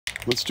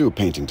Let's do a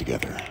painting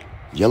together.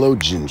 Yellow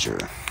ginger.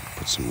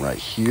 Put some right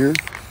here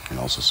and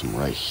also some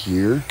right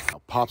here.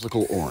 Now,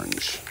 popsicle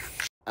orange,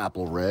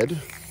 apple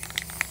red,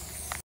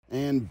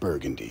 and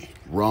burgundy.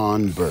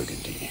 Ron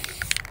burgundy.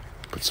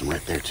 Put some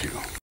right there too.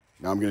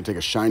 Now I'm gonna take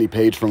a shiny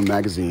page from a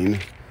magazine,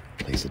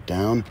 place it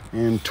down,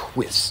 and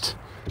twist.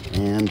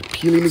 And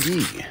Peely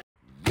McGee.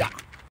 Yeah.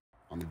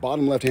 On the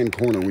bottom left-hand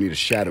corner, we need a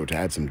shadow to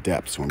add some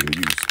depth, so I'm gonna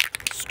use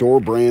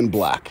store brand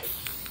black.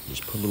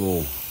 Just put a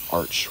little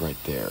arch right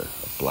there,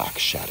 a black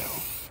shadow.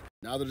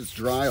 Now that it's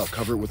dry, I'll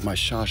cover it with my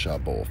Sha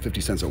bowl.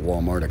 50 cents at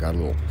Walmart. I got a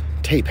little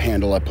tape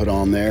handle I put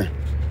on there.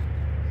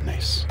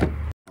 Nice.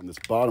 On this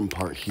bottom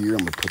part here, I'm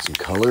gonna put some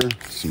color,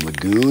 some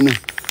lagoon,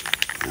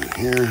 and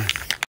here,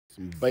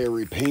 some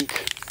berry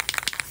pink.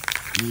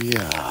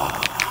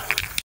 Yeah.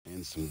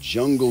 And some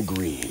jungle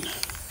green.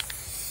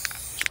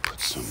 Just put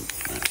some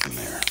right in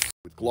there.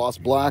 With gloss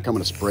black, I'm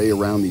gonna spray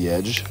around the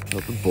edge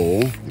of the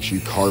bowl. Make sure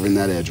you carve in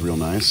that edge real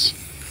nice.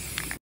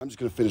 I'm just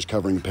gonna finish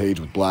covering the page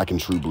with black and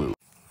true blue.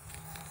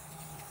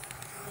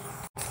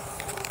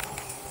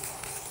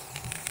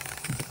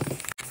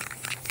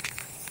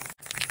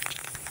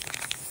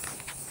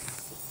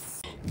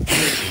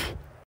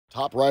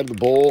 Top right of the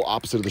bowl,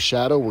 opposite of the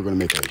shadow, we're gonna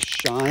make a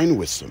shine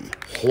with some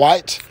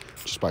white,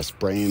 just by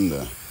spraying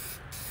the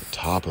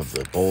top of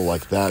the bowl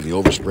like that. The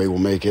overspray will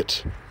make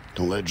it.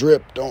 Don't let it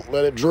drip, don't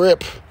let it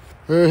drip.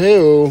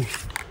 Hey-ho.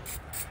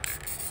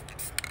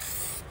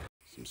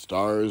 Some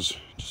stars,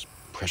 just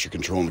pressure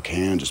control in the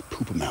can, just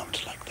poop them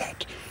out like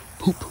that.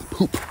 Poop,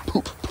 poop,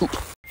 poop, poop.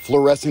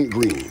 Fluorescent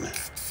green.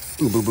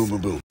 Boom, boom, boom,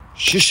 boom, boom.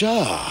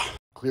 Shisha.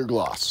 Clear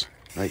gloss,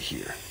 right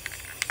here.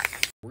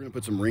 We're gonna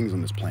put some rings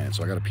on this plant,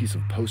 so I got a piece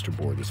of poster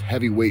board, this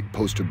heavyweight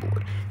poster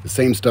board, the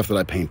same stuff that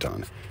I paint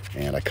on.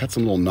 And I cut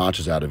some little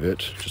notches out of it,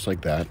 just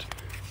like that,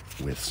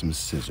 with some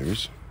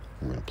scissors.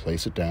 We're gonna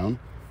place it down,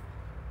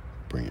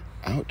 bring it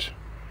out,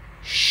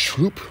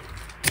 shloop.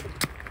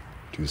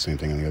 Do the same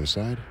thing on the other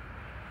side.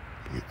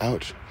 Bring it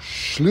out,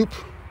 shloop.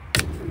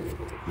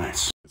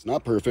 Nice. It's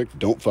not perfect,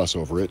 don't fuss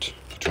over it.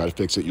 If you try to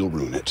fix it, you'll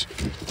ruin it.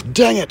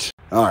 Dang it!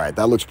 All right,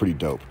 that looks pretty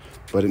dope,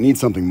 but it needs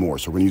something more,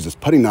 so we're gonna use this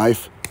putty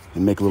knife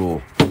and make a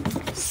little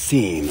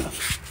scene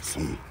of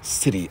some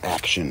city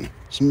action,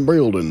 some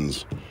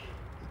buildings.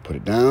 Put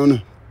it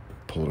down,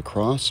 pull it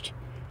across,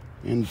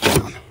 and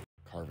down.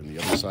 Carving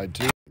the other side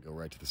too. Go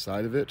right to the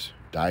side of it,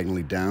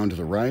 diagonally down to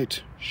the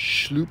right,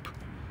 shloop,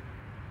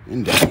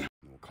 and down.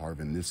 We'll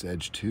carve in this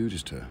edge too,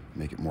 just to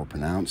make it more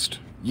pronounced.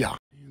 Yeah.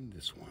 And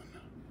this one.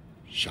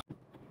 Shot.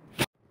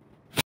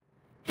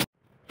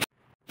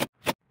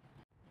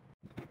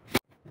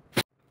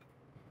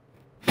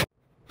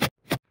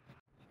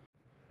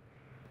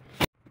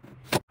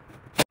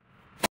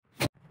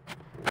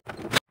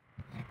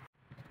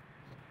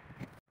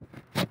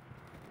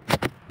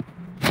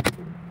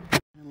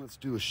 Let's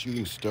do a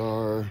shooting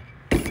star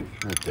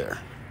right there.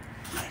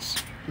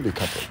 Nice. Maybe a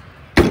couple.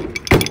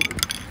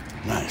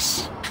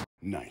 Nice.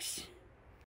 Nice.